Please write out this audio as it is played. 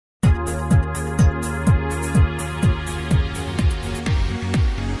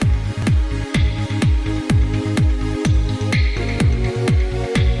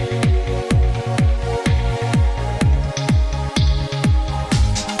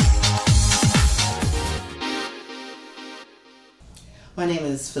My name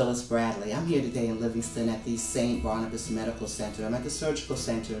is Phyllis Bradley. I'm here today in Livingston at the St. Barnabas Medical Center. I'm at the surgical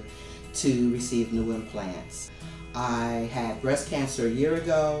center to receive new implants. I had breast cancer a year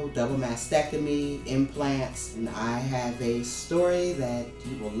ago, double mastectomy, implants, and I have a story that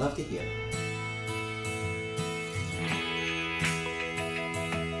you will love to hear.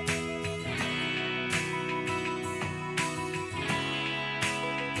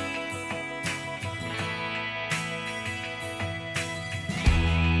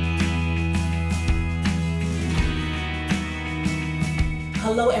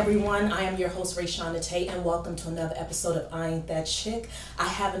 Hello everyone, I am your host Rayshonda Tate and welcome to another episode of I Ain't That Chick. I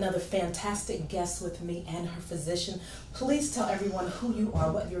have another fantastic guest with me and her physician. Please tell everyone who you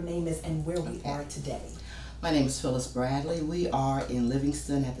are, what your name is, and where we are today. My name is Phyllis Bradley. We are in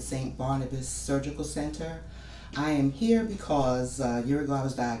Livingston at the St. Barnabas Surgical Center. I am here because a year ago I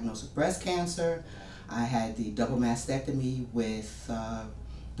was diagnosed with breast cancer. I had the double mastectomy with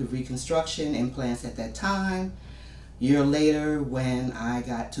the reconstruction implants at that time. Year later, when I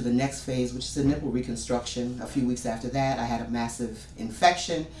got to the next phase, which is the nipple reconstruction, a few weeks after that, I had a massive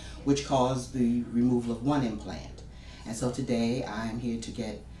infection, which caused the removal of one implant. And so today, I'm here to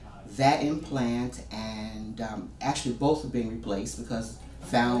get that implant, and actually both are being replaced because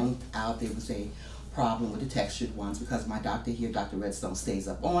found out there was a problem with the textured ones because my doctor here, Dr. Redstone, stays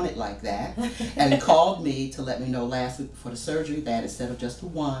up on it like that. And he called me to let me know last week before the surgery that instead of just the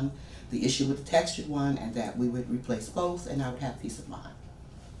one, the issue with the textured one, and that we would replace both and I would have peace of mind.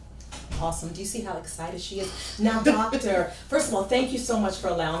 Awesome. Do you see how excited she is? Now, doctor, first of all, thank you so much for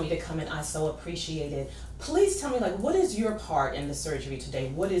allowing me to come in. I so appreciate it. Please tell me, what is your part in the surgery today?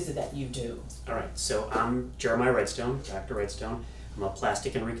 What is it that you do? All right, so I'm Jeremiah Redstone, Dr. Redstone. I'm a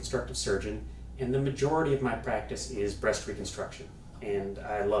plastic and reconstructive surgeon, and the majority of my practice is breast reconstruction. And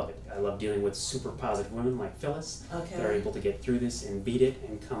I love it. I love dealing with super positive women like Phyllis. Okay. They're able to get through this and beat it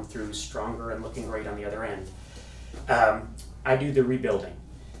and come through stronger and looking great on the other end. I do the rebuilding.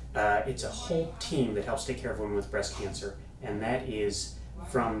 It's a whole team that helps take care of women with breast cancer, and that is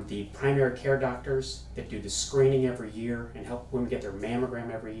from the primary care doctors that do the screening every year and help women get their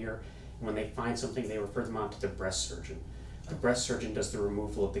mammogram every year. And when they find something, they refer them on to the breast surgeon. The breast surgeon does the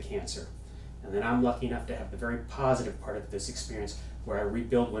removal of the cancer. And then I'm lucky enough to have the very positive part of this experience where I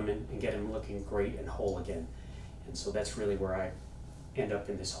rebuild women and get them looking great and whole again. And so that's really where I end up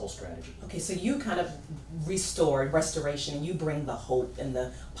in this whole strategy. Okay, so you kind of restoration, and you bring the hope and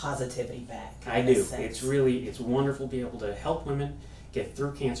the positivity back. I do. It's wonderful to be able to help women get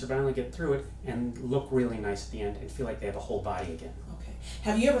through cancer, but only get through it and look really nice at the end and feel like they have a whole body again. Okay.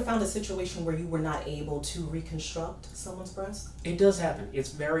 Have you ever found a situation where you were not able to reconstruct someone's breast? It does happen.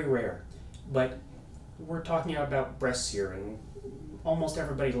 It's very rare. But we're talking about breasts here, and almost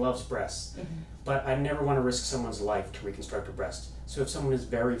everybody loves breasts. Mm-hmm. But I never want to risk someone's life to reconstruct a breast. So if someone is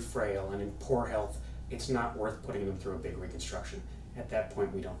very frail and in poor health, it's not worth putting them through a big reconstruction. At that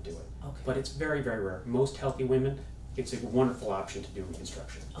point, we don't do it. Okay. But it's very, very rare. Most healthy women, it's a wonderful option to do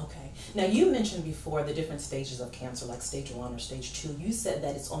reconstruction. Okay. Now, you mentioned before the different stages of cancer, like stage 1 or stage 2. You said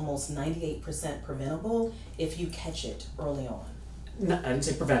that it's almost 98% preventable if you catch it early on. No, I didn't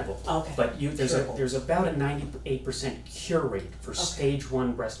say preventable, okay. But there's about a 98% cure rate for stage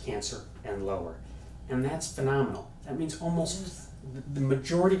 1 breast cancer and lower, and that's phenomenal. That means almost the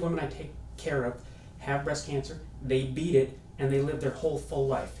majority of women I take care of have breast cancer, they beat it, and they live their whole full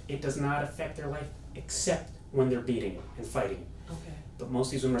life. It does not affect their life except when they're beating it and fighting it. Okay. But most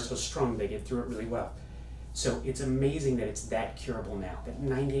of these women are so strong they get through it really well. So it's amazing that it's that curable now, that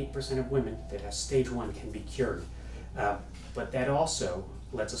 98% of women that have stage 1 can be cured. But that also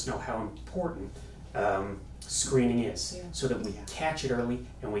lets us know how important screening is, so that we catch it early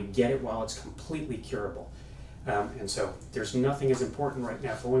and we get it while it's completely curable. And so there's nothing as important right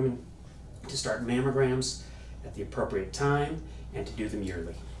now for women to start mammograms at the appropriate time and to do them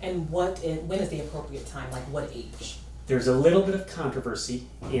yearly. And when is the appropriate time, like what age? There's a little bit of controversy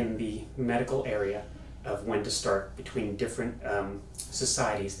in the medical area of when to start between different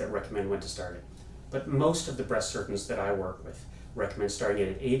societies that recommend when to start it. But most of the breast surgeons that I work with recommend starting it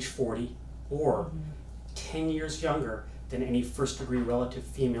at age 40 or 10 years younger than any first-degree relative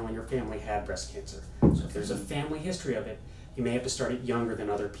female in your family had breast cancer. So if there's a family history of it, you may have to start it younger than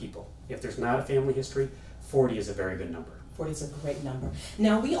other people. If there's not a family history, 40 is a very good number. 40 is a great number.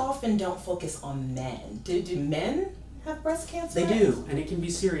 Now, we often don't focus on men. Do men have breast cancer? They do, and it can be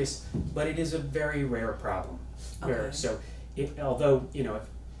serious, but it is a very rare problem. Okay. So, although,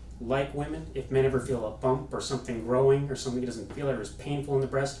 like women, if men ever feel a bump or something growing or something that doesn't feel it or is painful in the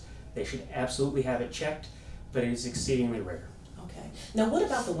breast, they should absolutely have it checked, but it is exceedingly rare. Okay. Now, what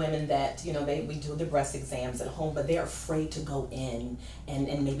about the women that, we do the breast exams at home, but they're afraid to go in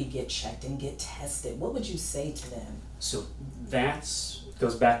and maybe get checked and get tested? What would you say to them? So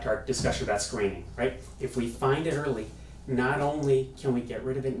goes back to our discussion about screening, right? If we find it early, not only can we get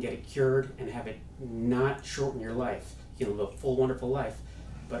rid of it and get it cured and have it not shorten your life, you can live a full, wonderful life,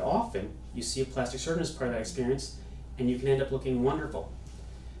 but often you see a plastic surgeon as part of that experience and you can end up looking wonderful.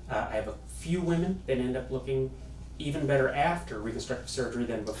 I have a few women that end up looking even better after reconstructive surgery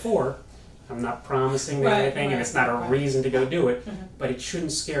than before. I'm not promising anything, and it's not a reason to go do it, but it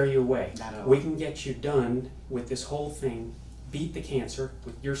shouldn't scare you away. We can get you done with this whole thing, beat the cancer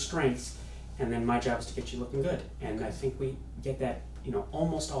with your strengths, and then my job is to get you looking good. And I think we get that,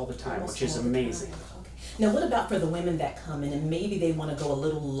 almost all the time, which is amazing. Okay. Now, what about for the women that come in and maybe they want to go a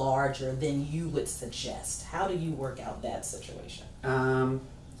little larger than you would suggest? How do you work out that situation?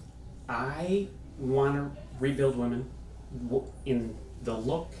 I want to rebuild women in the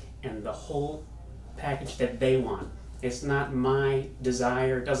look and the whole package that they want. It's not my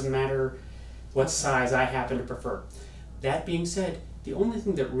desire. It doesn't matter what size I happen to prefer. That being said, the only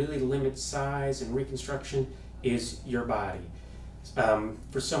thing that really limits size and reconstruction is your body.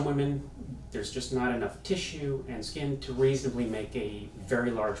 For some women, there's just not enough tissue and skin to reasonably make a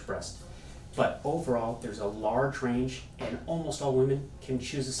very large breast. But overall, there's a large range, and almost all women can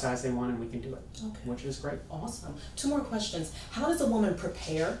choose the size they want, and we can do it, which is great. Awesome. 2 more questions. How does a woman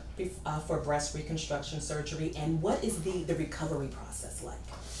prepare for breast reconstruction surgery, and what is the recovery process like?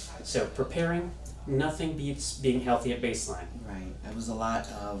 So preparing, nothing beats being healthy at baseline. Right. There was a lot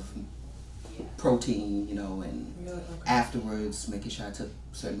of protein, and afterwards making sure I took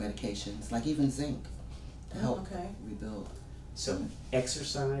certain medications, like even zinc, to help rebuild. So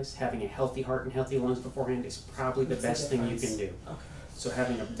exercise, having a healthy heart and healthy lungs beforehand is probably the best thing you can do. So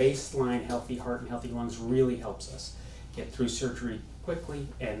having a baseline healthy heart and healthy lungs really helps us get through surgery quickly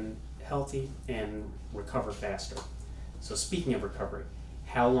and healthy and recover faster. So speaking of recovery,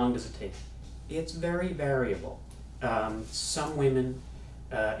 how long does it take? It's very variable. Some women,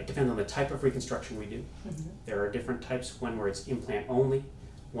 it depends on the type of reconstruction we do. There are different types, one where it's implant only,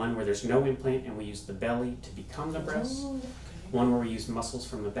 one where there's no implant and we use the belly to become the breast, one where we use muscles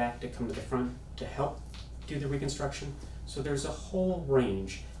from the back to come to the front to help do the reconstruction. So there's a whole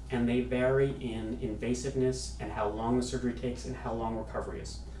range, and they vary in invasiveness and how long the surgery takes and how long recovery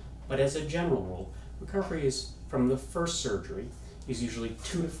is. But as a general rule, recovery is from the first surgery is usually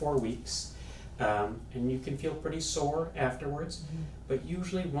 2 to 4 weeks, and you can feel pretty sore afterwards, but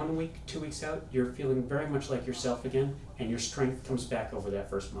usually 1 week, 2 weeks out, you're feeling very much like yourself again, and your strength comes back over that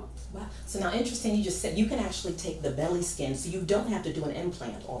first month. Wow. So now, interesting, you just said you can actually take the belly skin, so you don't have to do an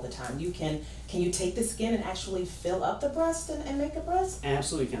implant all the time. Can you take the skin and actually fill up the breast and make a breast?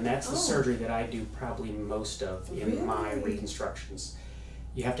 Absolutely can. That's the surgery that I do probably most of in my reconstructions.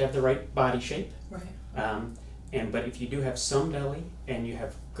 You have to have the right body shape. Right. But if you do have some belly and you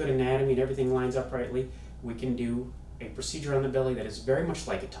have good anatomy and everything lines up rightly, we can do a procedure on the belly that is very much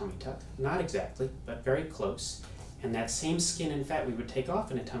like a tummy tuck. Not exactly, but very close. And that same skin and fat we would take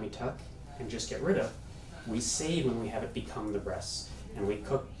off in a tummy tuck and just get rid of, we save when we have it become the breasts. And we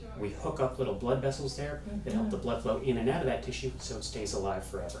hook up little blood vessels there that help the blood flow in and out of that tissue so it stays alive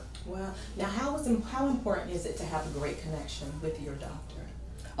forever. Wow. Now, how important is it to have a great connection with your doctor?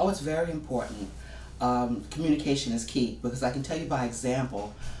 Oh, it's very important. Communication is key, because I can tell you by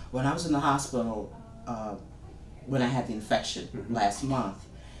example, when I was in the hospital, when I had the infection last month,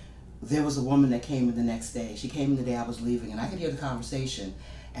 there was a woman that came in the next day. She came in the day I was leaving, and I could hear the conversation,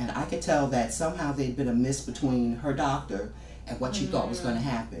 and I could tell that somehow there'd been a miss between her doctor and what she thought was going to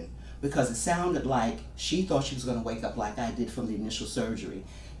happen, because it sounded like she thought she was going to wake up like I did from the initial surgery.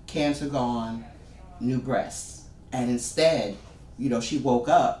 Cancer gone, new breasts. And instead, she woke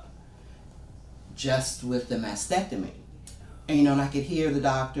up just with the mastectomy. And and I could hear the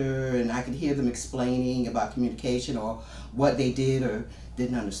doctor, and I could hear them explaining about communication or what they did or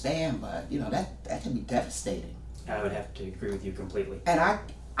didn't understand, but that can be devastating. I would have to agree with you completely. And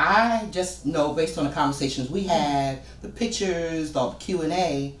I just know, based on the conversations we had, the pictures, the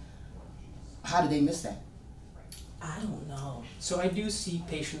Q&A, how did they miss that? I don't know. So I do see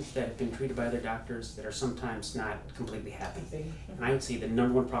patients that have been treated by other doctors that are sometimes not completely happy. And I would say the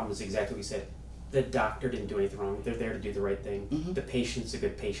 #1 problem is exactly what you said. The doctor didn't do anything wrong. They're there to do the right thing. The patient's a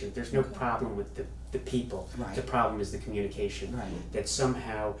good patient. There's no problem with the people. Right. The problem is the communication. Right. That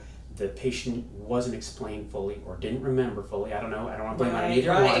somehow the patient wasn't explained fully or didn't remember fully. I don't know. I don't want to blame on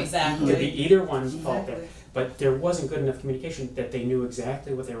either one. Exactly. It could be either one's fault there. But there wasn't good enough communication that they knew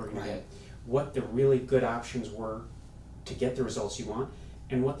exactly what they were going to get, what the really good options were to get the results you want,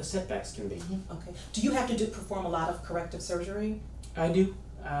 and what the setbacks can be. Okay. Do you have to perform a lot of corrective surgery? I do,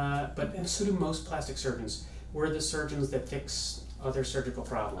 but Okay. so do most plastic surgeons. We're the surgeons that fix other surgical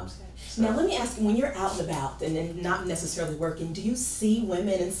problems. Okay. So- Now let me ask you, when you're out and about and then not necessarily working, do you see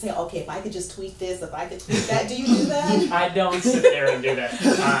women and say, okay, if I could just tweak this, if I could tweak that, do you do that? I don't sit there and do that.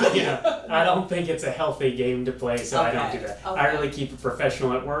 I don't think it's a healthy game to play, so I don't Okay, do that. okay. I really keep it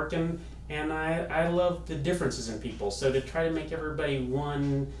professional at work, and I love the differences in people. So to try to make everybody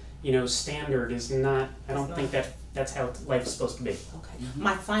one, standard is not. I don't think that's how life's supposed to be. Okay.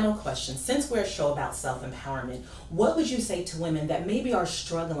 My final question, since we're a show about self-empowerment, what would you say to women that maybe are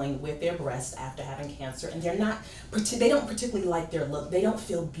struggling with their breast after having cancer and they don't particularly like their look, they don't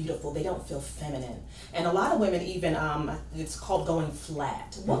feel beautiful, they don't feel feminine, and a lot of women even, it's called going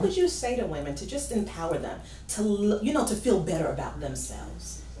flat. What would you say to women to just empower them to feel better about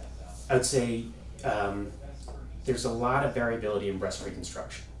themselves? I'd say there's a lot of variability in breast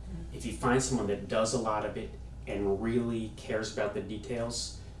reconstruction. If you find someone that does a lot of it and really cares about the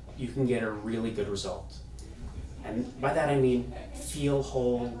details, you can get a really good result. And by that I mean feel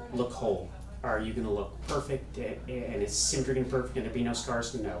whole, look whole. Are you going to look perfect and is symmetry and perfect and there be no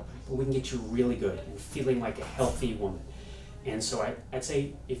scars? No. But we can get you really good and feeling like a healthy woman. And so I'd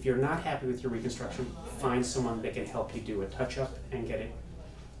say if you're not happy with your reconstruction, find someone that can help you do a touch-up and get it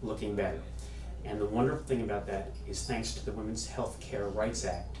looking better. And the wonderful thing about that is thanks to the Women's Health Care Rights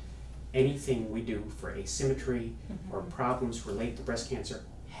Act, anything we do for asymmetry or problems related to breast cancer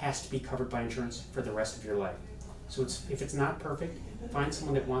has to be covered by insurance for the rest of your life. So if it's not perfect, find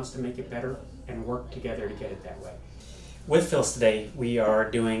someone that wants to make it better and work together to get it that way. With Phyllis today, we are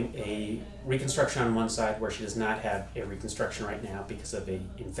doing a reconstruction on one side where she does not have a reconstruction right now because of an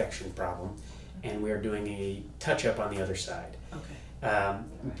infection problem, and we are doing a touch-up on the other side. Okay.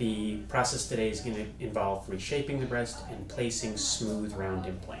 The process today is going to involve reshaping the breast and placing smooth round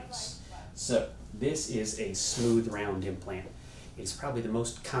implants. So this is a smooth round implant. It's probably the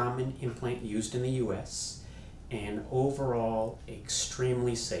most common implant used in the US and overall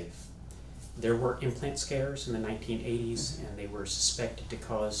extremely safe. There were implant scares in the 1980s and they were suspected to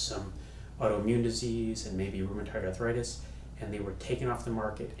cause some autoimmune disease and maybe rheumatoid arthritis, and they were taken off the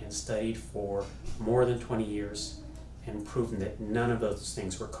market and studied for more than 20 years and proven that none of those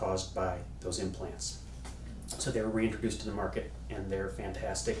things were caused by those implants. So they were reintroduced to the market and they're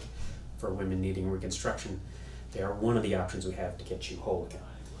fantastic for women needing reconstruction. They are one of the options we have to get you whole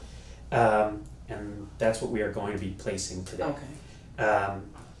again. And that's what we are going to be placing today. Okay.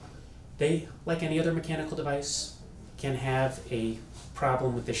 They, like any other mechanical device, can have a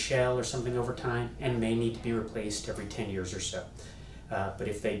problem with the shell or something over time and may need to be replaced every 10 years or so. But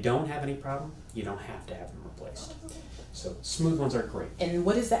if they don't have any problem, you don't have to have them replaced. So smooth ones are great. And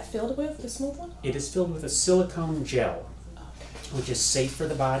what is that filled with, the smooth one? It is filled with a silicone gel, which is safe for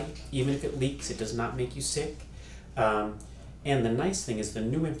the body. Even if it leaks, it does not make you sick. And the nice thing is the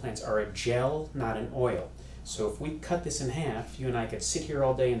new implants are a gel, not an oil. So if we cut this in half, you and I could sit here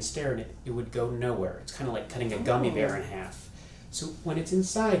all day and stare at it, it would go nowhere. It's kind of like cutting a gummy bear in half. So when it's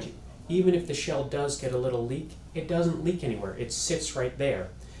inside you, even if the shell does get a little leak, it doesn't leak anywhere. It sits right there.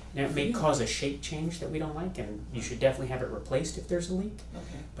 Now it may cause a shape change that we don't like, and you should definitely have it replaced if there's a leak.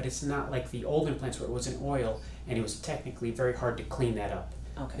 Okay. But it's not like the old implants where it was an oil and it was technically very hard to clean that up.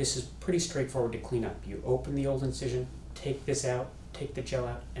 Okay. This is pretty straightforward to clean up. You open the old incision, take this out, take the gel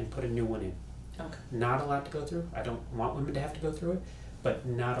out, and put a new one in. Okay. Not a lot to go through. I don't want women to have to go through it, but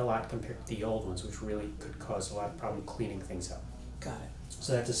not a lot compared to the old ones, which really could cause a lot of problem cleaning things up. Got it.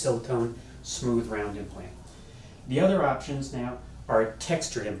 So that's a silicone smooth round implant. The other options now are a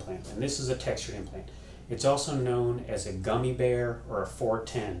textured implant, and this is a textured implant. It's also known as a gummy bear or a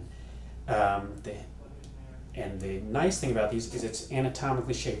 410. And the nice thing about these is it's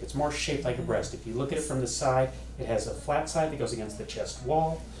anatomically shaped. It's more shaped like a breast. If you look at it from the side, it has a flat side that goes against the chest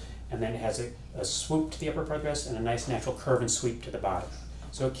wall, and then it has a swoop to the upper part of the breast and a nice natural curve and sweep to the bottom.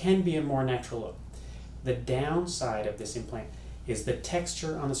 So it can be a more natural look. The downside of this implant is the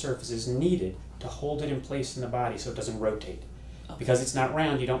texture on the surface is needed to hold it in place in the body so it doesn't rotate. Okay. Because it's not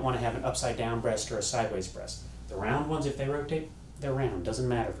round, you don't want to have an upside down breast or a sideways breast. The round ones, if they rotate, they're round. Doesn't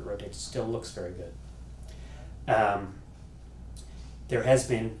matter if it rotates, it still looks very good. There has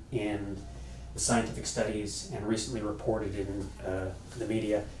been in the scientific studies and recently reported in the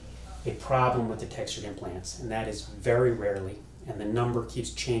media a problem with the textured implants, and that is very rarely, and the number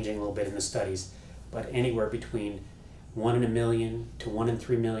keeps changing a little bit in the studies, but anywhere between 1 in a million to 1 in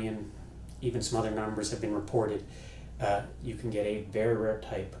 3 million, even some other numbers have been reported, you can get a very rare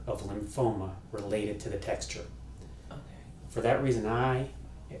type of lymphoma related to the texture. Okay. For that reason, I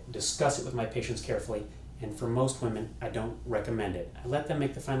discuss it with my patients carefully, and for most women, I don't recommend it. I let them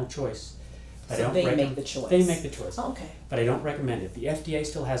make the final choice, So they make the choice. They make the choice. Oh, okay. But I don't recommend it. The FDA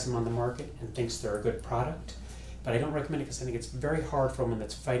still has them on the market and thinks they're a good product, but I don't recommend it because I think it's very hard for a woman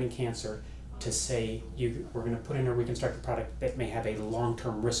that's fighting cancer to say, we're going to put in a reconstructive product that may have a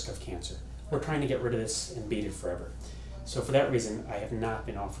long-term risk of cancer. We're trying to get rid of this and beat it forever. So for that reason, I have not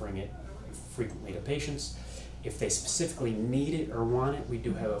been offering it frequently to patients. If they specifically need it or want it, we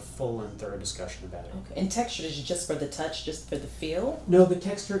do have a full and thorough discussion about it. Okay. And texture is just for the touch, just for the feel? No, the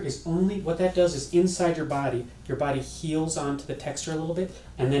texture is only, what that does is inside your body heals onto the texture a little bit,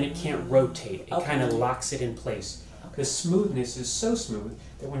 and then it can't rotate. It kind of locks it in place. Okay. The smoothness is so smooth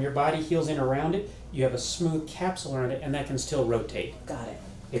that when your body heals in around it, you have a smooth capsule around it, and that can still rotate. Got it.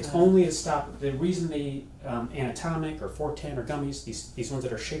 It's only to stop, the reason the anatomic or 410 or gummies, these ones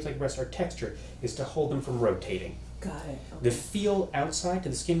that are shaped like breasts are textured, is to hold them from rotating. Got it. Okay. The feel outside to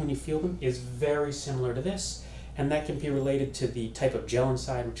the skin when you feel them is very similar to this, and that can be related to the type of gel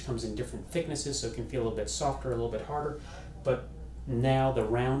inside, which comes in different thicknesses, so it can feel a little bit softer, a little bit harder. But now the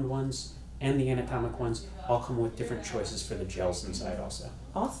round ones and the anatomic ones all come with different choices for the gels inside also.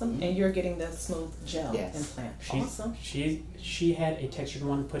 Awesome. And you're getting the smooth gel implant. Awesome. She had a textured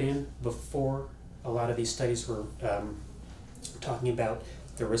one put in before a lot of these studies were talking about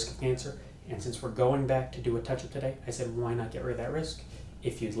the risk of cancer. And since we're going back to do a touch-up today, I said, why not get rid of that risk?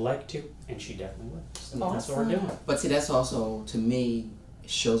 If you'd like to, and she definitely would. So that's what we're doing. But see, that's also, to me,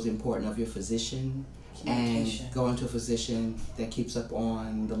 shows the importance of your physician and going to a physician that keeps up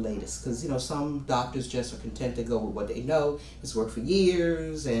on the latest. Because, you know, some doctors just are content to go with what they know. It's worked for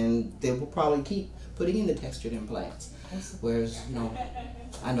years, and they will probably keep putting in the textured implants. Whereas, you know,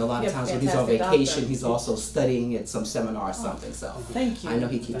 I know a lot of times when he's on vacation, he's also studying at some seminar or something. So thank you. I know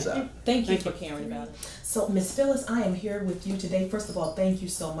he keeps up. Thank you for caring about it. So, Ms. Phyllis, I am here with you today. First of all, thank you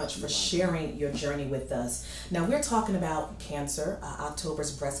so much for sharing your journey with us. Now, we're talking about cancer,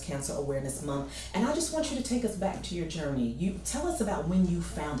 October's Breast Cancer Awareness Month, and I just want you to take us back to your journey. You tell us about when you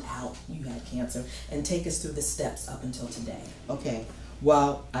found out you had cancer, and take us through the steps up until today. Okay.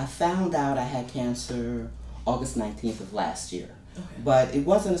 Well, I found out I had cancer August 19th of last year. Okay. But it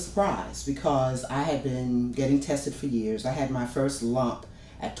wasn't a surprise because I had been getting tested for years. I had my first lump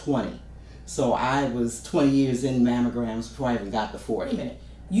at 20. So I was 20 years in mammograms before I even got to 40. Wait a minute.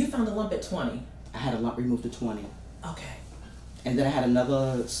 You found a lump at 20? I had a lump removed at 20. Okay. And then I had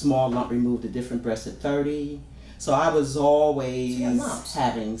another small lump removed at different breasts at 30. So I was always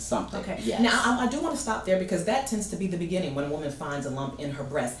having something. Okay. Yes. Now I do want to stop there because that tends to be the beginning when a woman finds a lump in her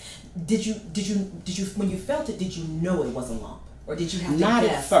breast. Did you when you felt it, did you know it was a lump? Or did you have to Not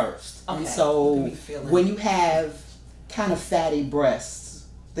guess? At first. Okay. And so when you have kind of fatty breasts,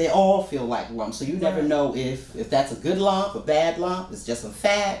 they all feel like lumps. So you never know if that's a good lump, a bad lump, it's just some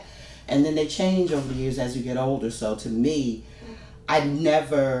fat. And then they change over the years as you get older. So to me, I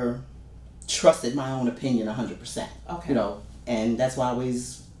never trusted my own opinion 100%. Okay. You know, and that's why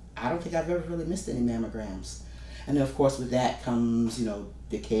I don't think I've ever really missed any mammograms. And then of course with that comes, you know,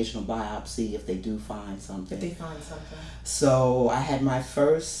 the occasional biopsy if they do find something. If they find something. So I had my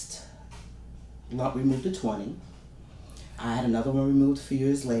first lump removed at 20. I had another one removed a few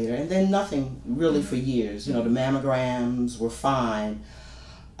years later, and then nothing really for years. You know, the mammograms were fine.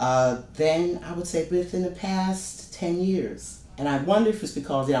 Then I would say within the past 10 years. And I wonder if it's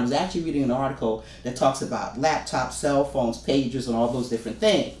because I was actually reading an article that talks about laptops, cell phones, pagers, and all those different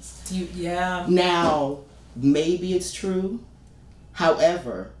things. Yeah. Now, maybe it's true.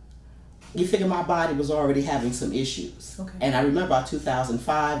 However, you figure my body was already having some issues. Okay. And I remember about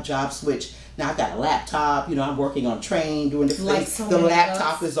 2005, job switch. Now I've got a laptop, you know, I'm working on train, doing different things. The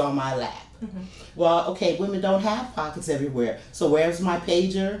laptop is on my lap. Mm-hmm. Well, okay, women don't have pockets everywhere. So where's my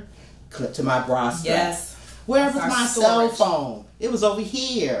pager? Clip to my bra strap. Yes. Where was my cell phone? It was over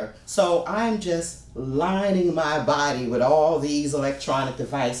here. So I'm just lining my body with all these electronic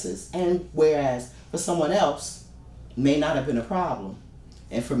devices. And whereas for someone else, may not have been a problem.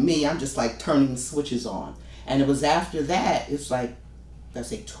 And for me, I'm just like turning switches on. And it was after that, it's like, let's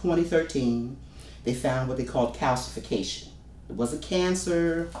say 2013, they found what they called calcification. It wasn't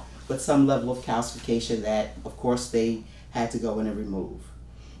cancer, but some level of calcification that, of course, they had to go in and remove.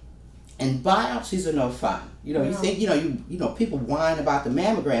 And biopsies are no fun. You know, you think, you know, people whine about the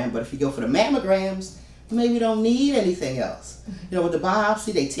mammogram, but if you go for the mammograms, you maybe don't need anything else. You know, with the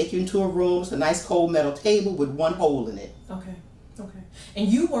biopsy, they take you into a room, it's a nice cold metal table with one hole in it. Okay. Okay. And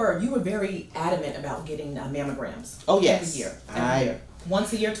you were very adamant about getting mammograms. Oh yes. Every year. Every year.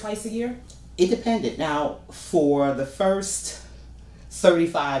 Once a year, twice a year? It depended. Now, for the first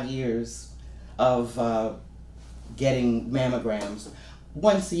 35 years of getting mammograms,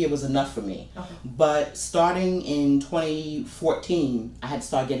 once a year was enough for me. Okay. But starting in 2014, I had to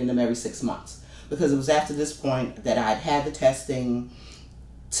start getting them every 6 months. because it was after this point that I'd had the testing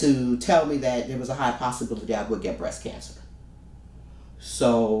to tell me that there was a high possibility I would get breast cancer.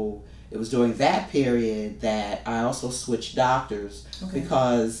 So it was during that period that I also switched doctors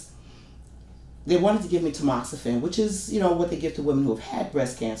because they wanted to give me tamoxifen, which is, what they give to women who have had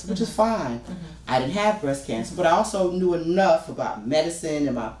breast cancer, which is fine. I didn't have breast cancer, but I also knew enough about medicine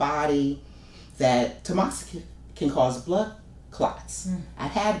and my body that tamoxifen can cause blood clots. I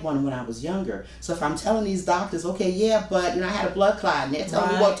had one when I was younger. So if I'm telling these doctors, okay, yeah, but I had a blood clot, and they're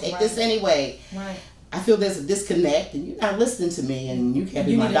telling me, well, take this anyway. I feel there's a disconnect, and you're not listening to me, and you can't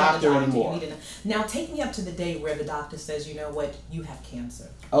be my doctor anymore. Now, take me up to the day where the doctor says, you know what, you have cancer.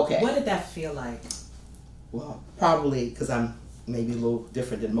 Okay. What did that feel like? Well, probably because I'm maybe a little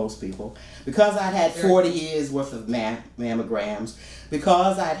different than most people. Because I'd had 40 years worth of mammograms,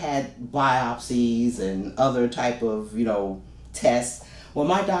 because I'd had biopsies and other type of, tests. Well,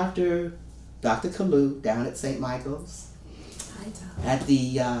 my doctor, Dr. Kalu, down at St. Michael's, at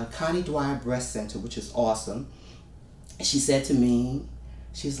the Connie Dwyer Breast Center, which is awesome, she said to me,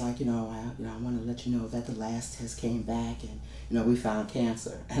 she's like, I want to let you know that the last test came back and, we found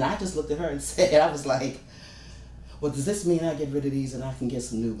cancer. And I just looked at her and said, I was like, well, does this mean I get rid of these and I can get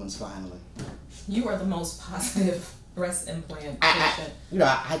some new ones finally? You are the most positive breast implant patient.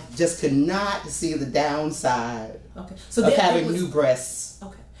 I just could not see the downside of there having new breasts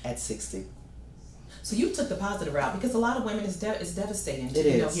at 60. So you took the positive route, because a lot of women, it's devastating to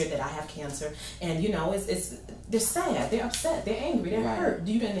hear that I have cancer, and they're sad, they're upset, they're angry, they're hurt.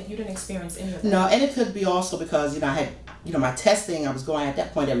 You didn't experience any of that. No, and it could be also because I had my testing. I was going at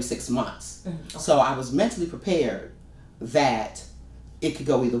that point every 6 months, so I was mentally prepared that it could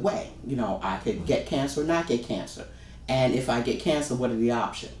go either way. I could get cancer or not get cancer, and if I get cancer, what are the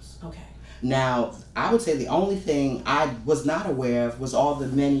options? Now, I would say the only thing I was not aware of was all the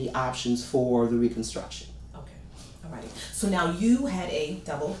many options for the reconstruction. Alrighty. So now you had a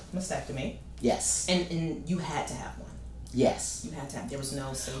double mastectomy. Yes. And you had to have one. Yes. You had to have. There was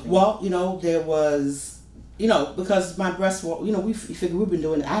no saving. Well, there was, because my breasts were, we figured we've been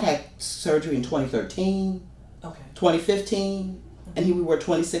doing. I had surgery in 2013. 2015, and here we were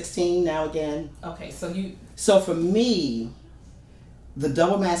 2016 now again. So for me, the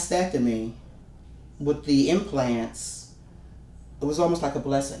double mastectomy with the implants, it was almost like a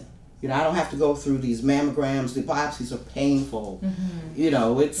blessing. I don't have to go through these mammograms. The biopsies are painful.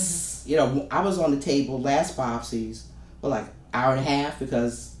 It's, I was on the table last biopsies for like hour and a half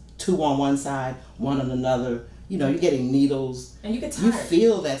because 2 on one side, 1 on another. You're getting needles. And you get tired. You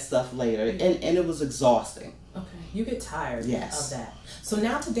feel that stuff later, and it was exhausting. You get tired of that. So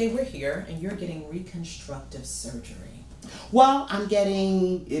now today we're here, and you're getting reconstructive surgery. Well, I'm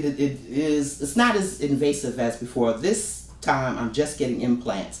getting, it's not as invasive as before. This time I'm just getting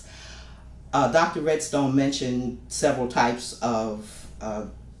implants. Dr. Redstone mentioned several types of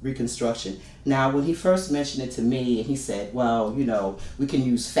reconstruction. Now, when he first mentioned it to me, and he said, well, we can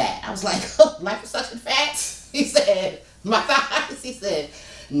use fat. I was like, oh, liposuction fat? He said, my thighs? He said,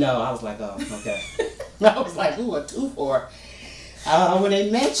 no. I was like, oh, okay. I was like, ooh, a 2-4. When they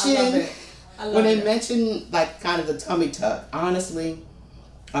mentioned... When they mention like kind of the tummy tuck, honestly,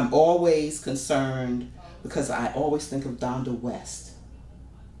 I'm always concerned because I always think of Donda West.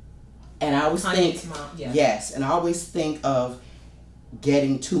 And I always think, yes, and I always think of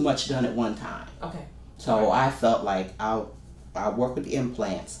getting too much done at one time. So I felt like I'll work with the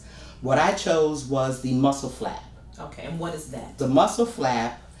implants. What I chose was the muscle flap. And what is that? The muscle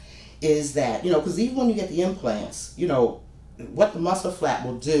flap is that, because even when you get the implants, what the muscle flap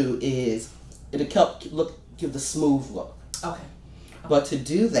will do is it'll help give the smooth look. But to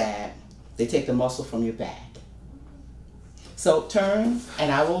do that, they take the muscle from your back. So turn,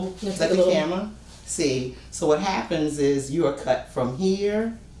 and I will let the camera see. So what happens is you are cut from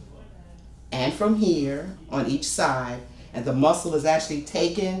here and from here on each side, and the muscle is actually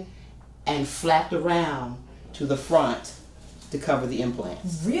taken and flapped around to the front to cover the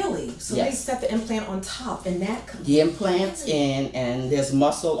implants. Really? So they set the implant on top, and that the implant's in, and there's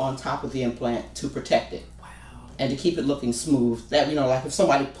muscle on top of the implant to protect it. Wow. And to keep it looking smooth. That like if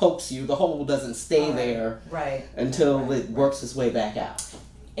somebody pokes you, the hole doesn't stay there until it works its way back out.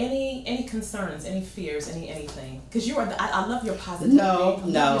 Any concerns, any fears, anything? Because you are I love your positivity. No.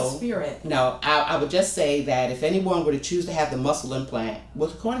 Your spirit. No, I would just say that if anyone were to choose to have the muscle implant, well,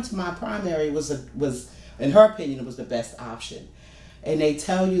 according to my primary, was in her opinion, it was the best option. And they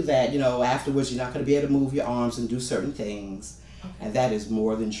tell you that, afterwards you're not going to be able to move your arms and do certain things. And that is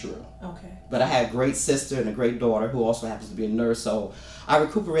more than true. But I had a great sister and a great daughter who also happens to be a nurse. So I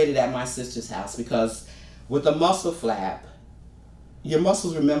recuperated at my sister's house because with the muscle flap, your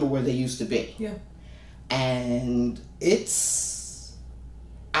muscles remember where they used to be. Yeah. And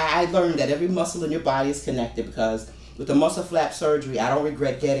I learned that every muscle in your body is connected, because with the muscle flap surgery, I don't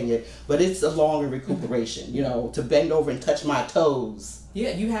regret getting it, but it's a longer recuperation. You know, to bend over and touch my toes.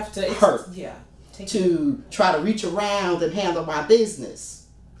 Yeah, you have to. Hurt. Yeah. To try to reach around and handle my business.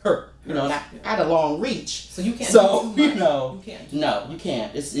 Hurt. You know, and I had a long reach. So you can't. So, do you know. You can't. No, you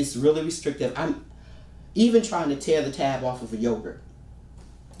can't. It's really restrictive. I'm even trying to tear the tab off of a yogurt.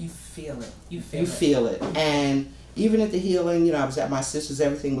 You feel it. You feel it. And even at the healing, you know, I was at my sister's,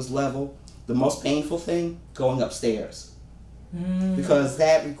 everything was level. The most painful thing, going upstairs. Because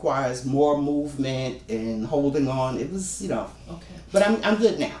that requires more movement and holding on. It was, you know. Okay. But I'm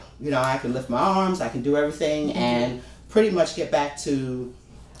good now. You know, I can lift my arms, I can do everything, and pretty much get back to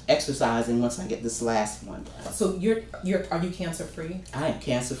exercising once I get this last one. So are you cancer free? I am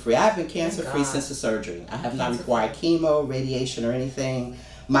cancer free. I've been cancer free since the surgery. I have not required chemo, radiation, or anything.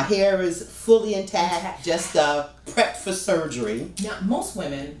 My hair is fully intact, just prepped for surgery. Now, most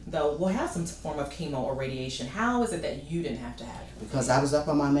women, though, will have some form of chemo or radiation. How is it that you didn't have to have it? Because I was up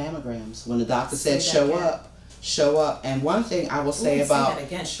on my mammograms. When the doctor said show up. And one thing I will say about... Say that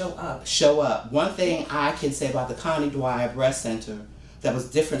again, show up. Show up. One thing I can say about the Connie Dwyer Breast Center that was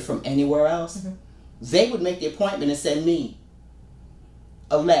different from anywhere else, they would make the appointment and send me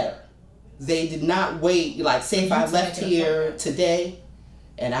a letter. They did not wait, like say if I left here today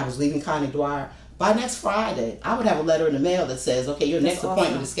and I was leaving Connie Dwyer, by next Friday, I would have a letter in the mail that says, okay, your next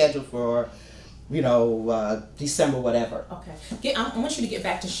appointment is scheduled for, you know, December, whatever. Okay. I want you to get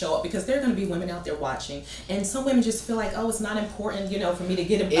back to show up, because there are going to be women out there watching, and some women just feel like, oh, it's not important, you know, for me to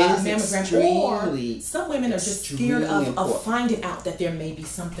get a mammogram. Or some women are just scared of finding out that there may be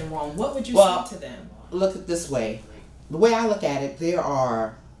something wrong. What would you say to them? Look at it this way. The way I look at it, there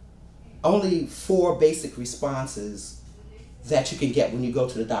are only 4 basic responses that you can get when you go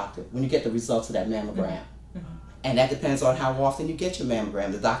to the doctor, when you get the results of that mammogram. And that depends on how often you get your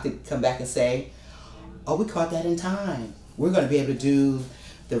mammogram. The doctor can come back and say, oh, we caught that in time. We're going to be able to do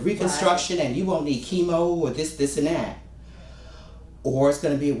the reconstruction and you won't need chemo or this, and that. Or it's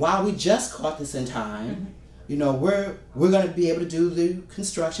going to be, wow, we just caught this in time. You know, we're going to be able to do the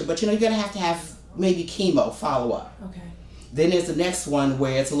construction, but you know, you're going to have maybe chemo follow-up. Okay. Then there's the next one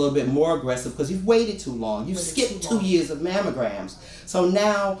where it's a little bit more aggressive because you've waited too long. You've skipped 2 years of mammograms. So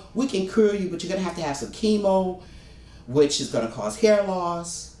now we can cure you, but you're going to have some chemo, which is going to cause hair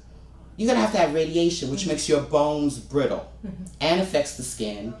loss. You're going to have radiation, which makes your bones brittle and affects the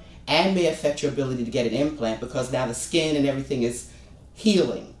skin and may affect your ability to get an implant, because now the skin and everything is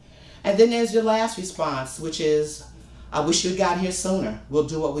healing. And then there's your last response, which is, I wish you had gotten here sooner. We'll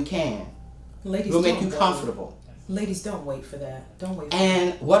do what we can. Ladies, we'll make you comfortable. Ladies, don't wait for that. Don't wait for that.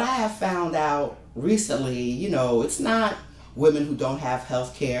 And what I have found out recently, you know, it's not women who don't have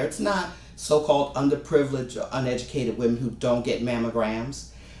health care. It's not so-called underprivileged or uneducated women who don't get mammograms.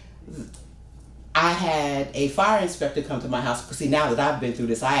 I had a fire inspector come to my house, because see, now that I've been through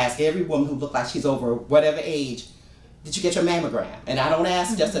this, I ask every woman who looks like she's over whatever age, did you get your mammogram? And I don't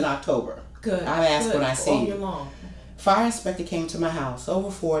ask just in October. Good. I ask when I see all year long. Fire inspector came to my house, over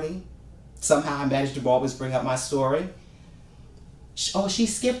 40. Somehow I managed to always bring up my story. Oh, she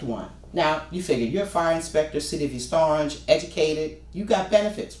skipped one. Now, you figure, you're a fire inspector, City of East Orange, educated, you got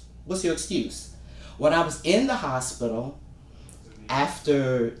benefits. What's your excuse? When I was in the hospital,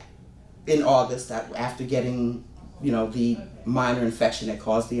 in August, after getting, you know, the minor infection that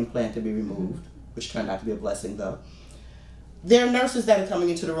caused the implant to be removed, which turned out to be a blessing though, there are nurses that are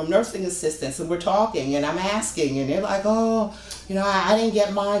coming into the room, nursing assistants, and we're talking, and I'm asking, and they're like, oh, you know, I didn't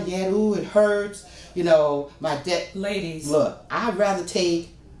get mine yet, ooh, it hurts, you know, Ladies. Look, I'd rather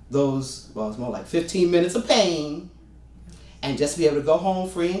take those, well, it's more like 15 minutes of pain, and just be able to go home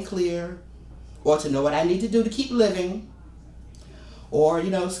free and clear, or to know what I need to do to keep living, or,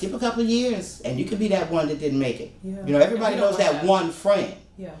 you know, skip a couple of years, and you could be that one that didn't make it. Yeah. You know, everybody knows that one friend.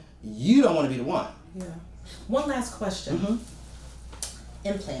 Yeah. You don't want to be the one. Yeah. One last question.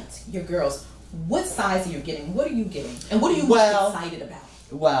 Implants, your girls, what size are you getting? What are you getting? And what are you most excited about?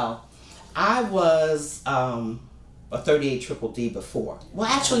 Well, I was a 38 triple D before. Well,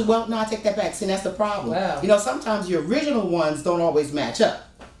 actually, no, I take that back. See, that's the problem. Wow. You know, sometimes your original ones don't always match up.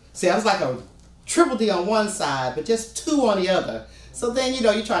 See, I was like a triple D on one side, but just 2 on the other. So then, you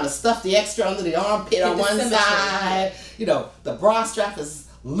know, you're trying to stuff the extra under the armpit on one side. You know, the bra strap is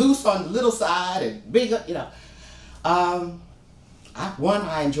loose on the little side and bigger, you know.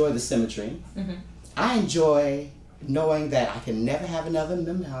 I enjoy the symmetry. I enjoy knowing that I can never have another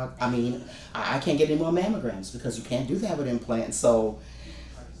I can't get any more mammograms, because you can't do that with implants. So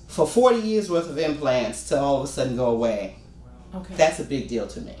for 40 years worth of implants to all of a sudden go away, Okay. That's a big deal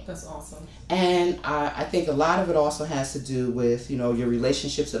to me. That's awesome. And I think a lot of it also has to do with, your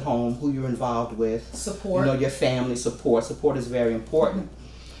relationships at home, who you're involved with. Support. Your family support. Support is very important.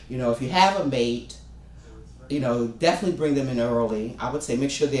 If you have a mate, definitely bring them in early. I would say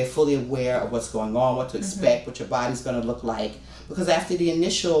make sure they're fully aware of what's going on, what to expect, what your body's going to look like. Because after the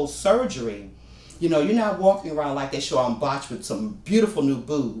initial surgery, you're not walking around like they show on Botch with some beautiful new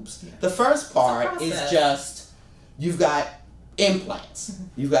boobs. Yeah. The first part is just, you've got implants.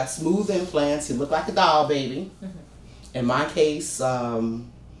 You've got smooth implants. You look like a doll baby. In my case,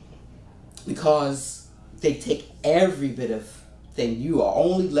 because they take every bit of thing, you are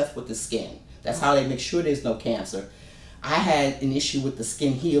only left with the skin. That's how they make sure there's no cancer. I had an issue with the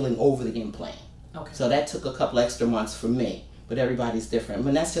skin healing over the implant. Okay. So that took a couple extra months for me. But everybody's different.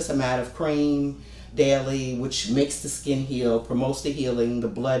 But that's just a matter of cream daily, which makes the skin heal, promotes the healing, the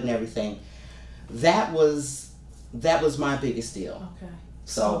blood and everything. That was my biggest deal. Okay.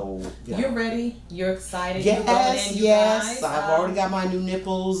 So you're ready. You're excited. Yes, you're yes. I've already got my new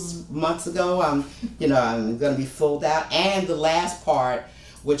nipples months ago. I'm going to be filled out. And the last part,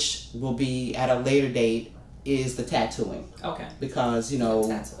 which will be at a later date, is the tattooing. Okay. Because tattoo all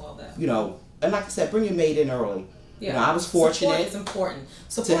that. And like I said, bring your mate in early. Yeah. I was fortunate. Support is important.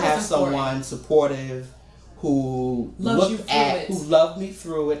 To have someone supportive who loved me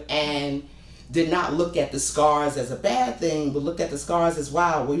through it and did not look at the scars as a bad thing, but looked at the scars as,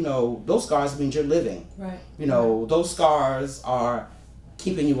 wow, those scars means you're living. Right. Those scars are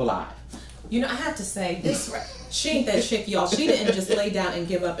keeping you alive. I have to say, she ain't that chick, y'all. She didn't just lay down and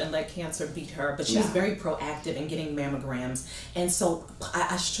give up and let cancer beat her, but she was very proactive in getting mammograms. And so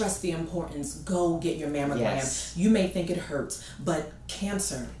I stress the importance. Go get your mammogram. Yes. You may think it hurts, but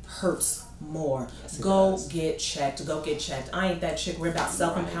cancer hurts more. Yes, go get checked. Go get checked. I ain't that chick. We're about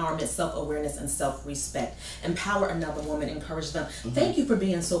self-empowerment, self-awareness, and self-respect. Empower another woman. Encourage them. Thank you for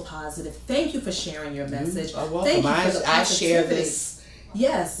being so positive. Thank you for sharing your message. Thank you for the positivity. I share this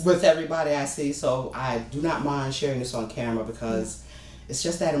with everybody I see, so I do not mind sharing this on camera because it's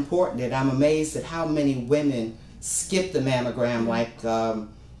just that important. And I'm amazed at how many women skip the mammogram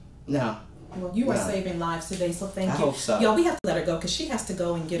no. Well, you are saving lives today, so thank you. I hope so. Y'all, we have to let her go because she has to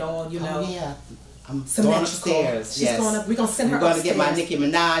go and get all, Oh, yeah. I'm going upstairs. She's going up. We're going to send her upstairs. We're going to get my Nicki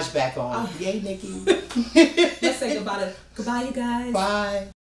Minaj back on. Oh. Yay, Nicki. Let's say goodbye. Goodbye, you guys. Bye.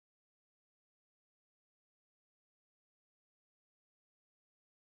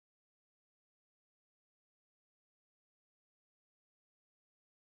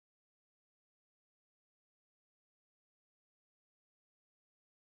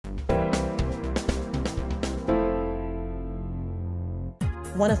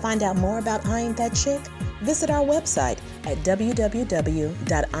 Want to find out more about I Ain't That Chick? Visit our website at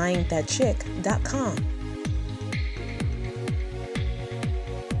www.iantthatchick.com.